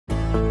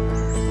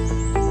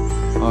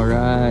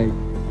Alright,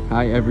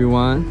 hi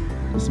everyone,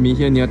 it's me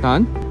here, Niel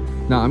Tan.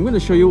 Now I'm going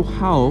to show you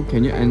how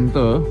can you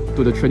enter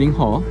to the training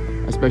hall,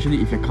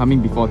 especially if you're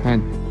coming before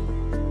 10.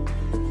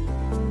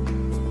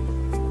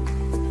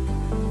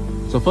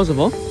 So first of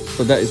all,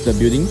 so that is the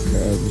building,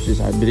 which is,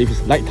 I believe, is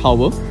light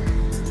tower.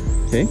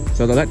 Okay,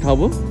 so the light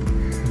tower,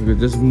 we'll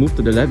just move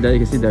to the left. There you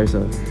can see there's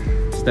a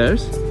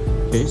stairs.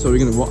 Okay, so we're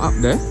going to walk up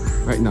there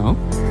right now.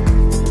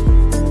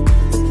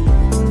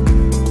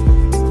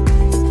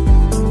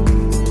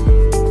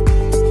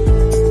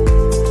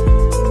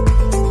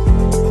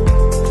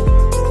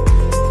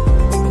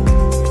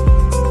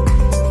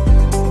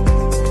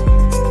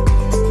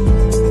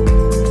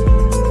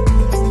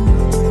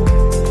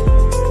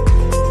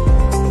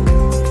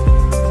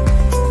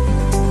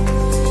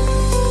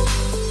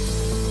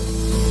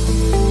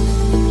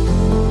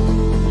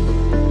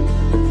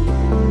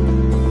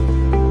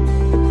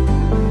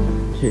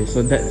 Okay,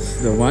 so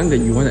that's the one that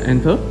you want to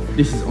enter.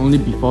 This is only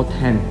before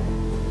 10.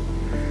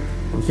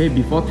 Okay,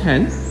 before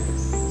 10.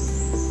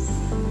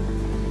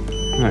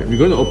 Alright, we're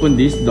going to open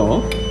this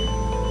door.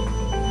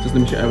 Just to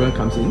make sure everyone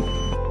comes in.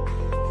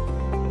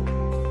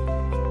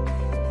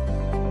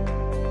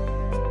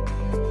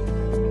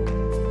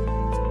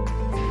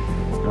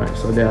 Alright,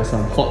 so there are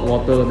some hot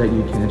water that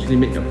you can actually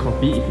make your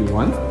coffee if you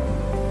want.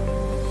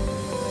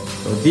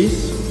 So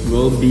this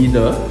will be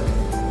the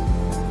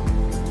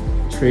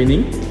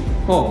training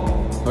hall.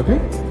 Okay,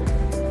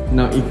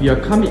 now if you are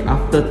coming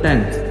after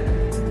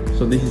 10,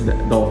 so this is the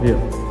door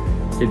here.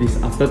 It is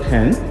after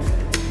 10.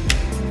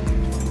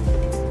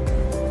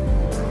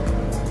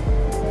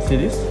 See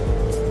this?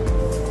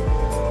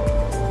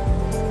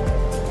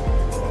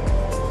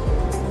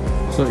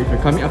 So if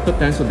you're coming after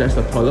 10, so there's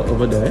the toilet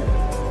over there.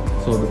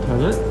 So the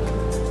toilet,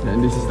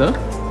 and this is the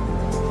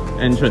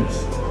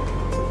entrance.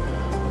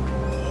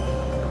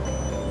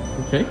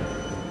 Okay.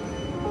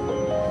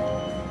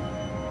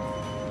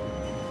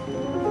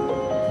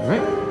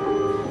 Alright,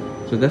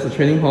 so that's the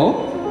training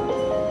hall.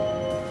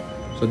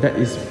 So that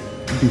is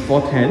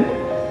before 10.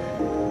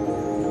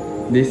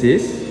 This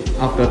is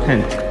after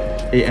 10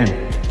 AM.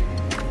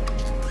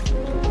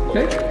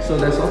 Okay, so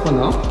that's all for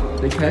now.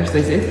 Take care,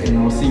 stay safe, and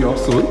I'll see you all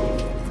soon.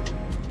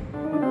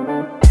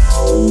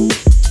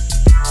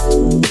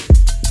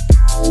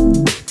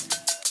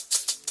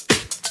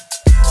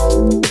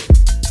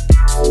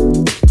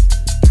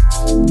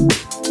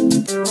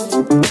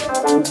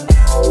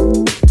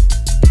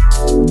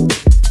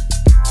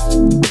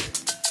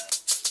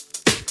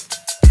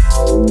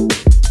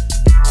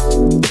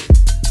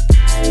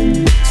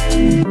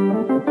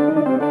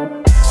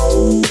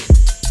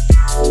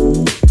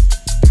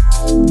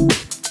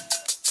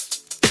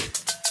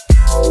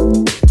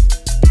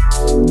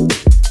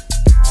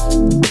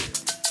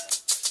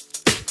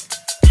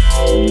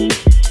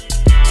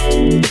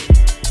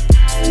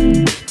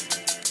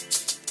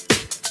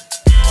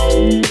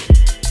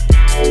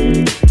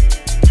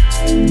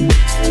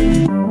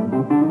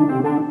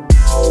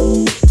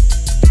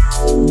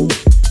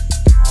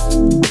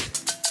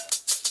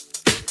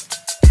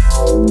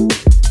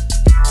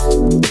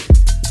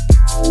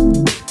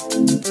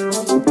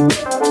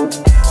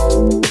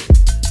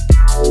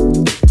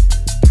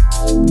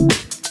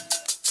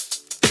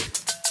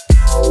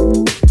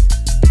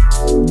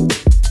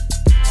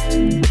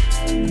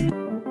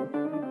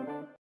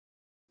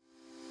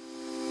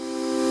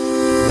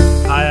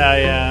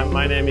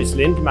 My name is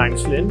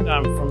𝐚𝐼𝐴.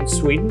 I'm from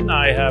Sweden.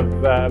 I have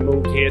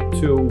moved here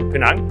to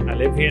Pinang. I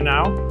live here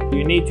now.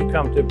 You need to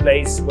come to a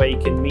place where you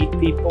can meet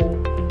people,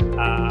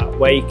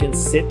 where you can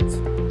sit,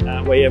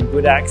 where you have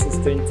good access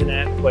to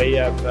internet, where you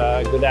have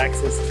good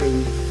access to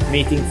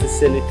meeting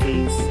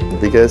facilities.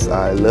 Because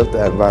I love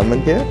the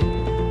environment here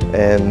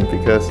and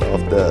because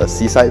of the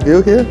seaside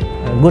view here.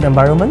 A good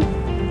environment,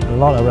 a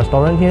lot of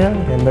restaurant here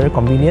and very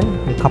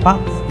convenient. The car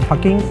parks,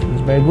 parking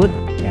is very good.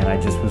 And I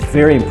just was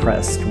very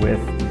impressed with,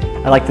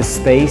 I like the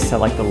space, I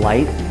like the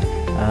light,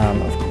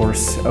 of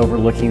course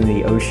overlooking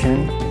the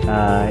ocean,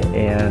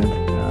 and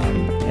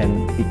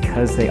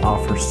because they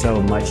offer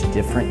so much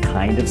different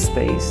kind of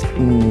space.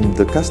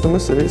 The customer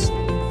service,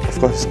 of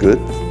course, is good.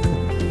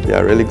 They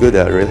are really good, they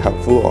are really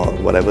helpful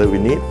on whatever we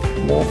need.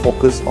 More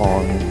focus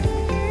on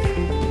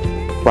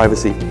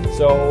privacy.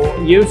 So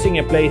using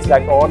a place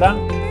like Orla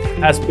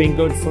has been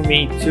good for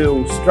me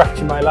to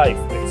structure my life.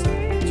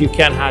 You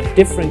can have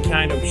different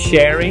kind of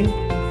sharing.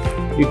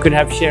 You could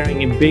have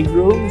sharing in big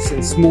rooms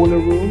and smaller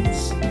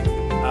rooms,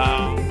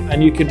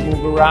 and you could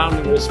move around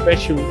in the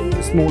special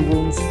small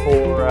rooms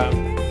for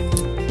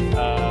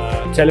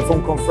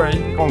telephone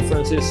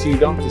conferences, so you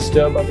don't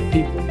disturb other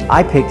people.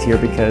 I picked here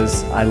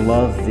because I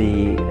love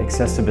the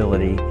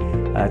accessibility.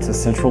 It's a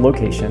central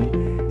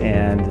location,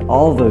 and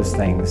all of those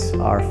things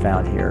are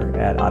found here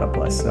at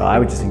Autoplus. So I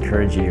would just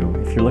encourage you,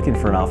 if you're looking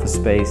for an office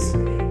space,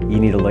 you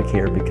need to look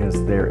here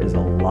because there is a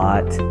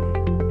lot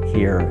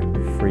here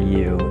for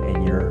you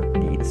and your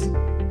needs.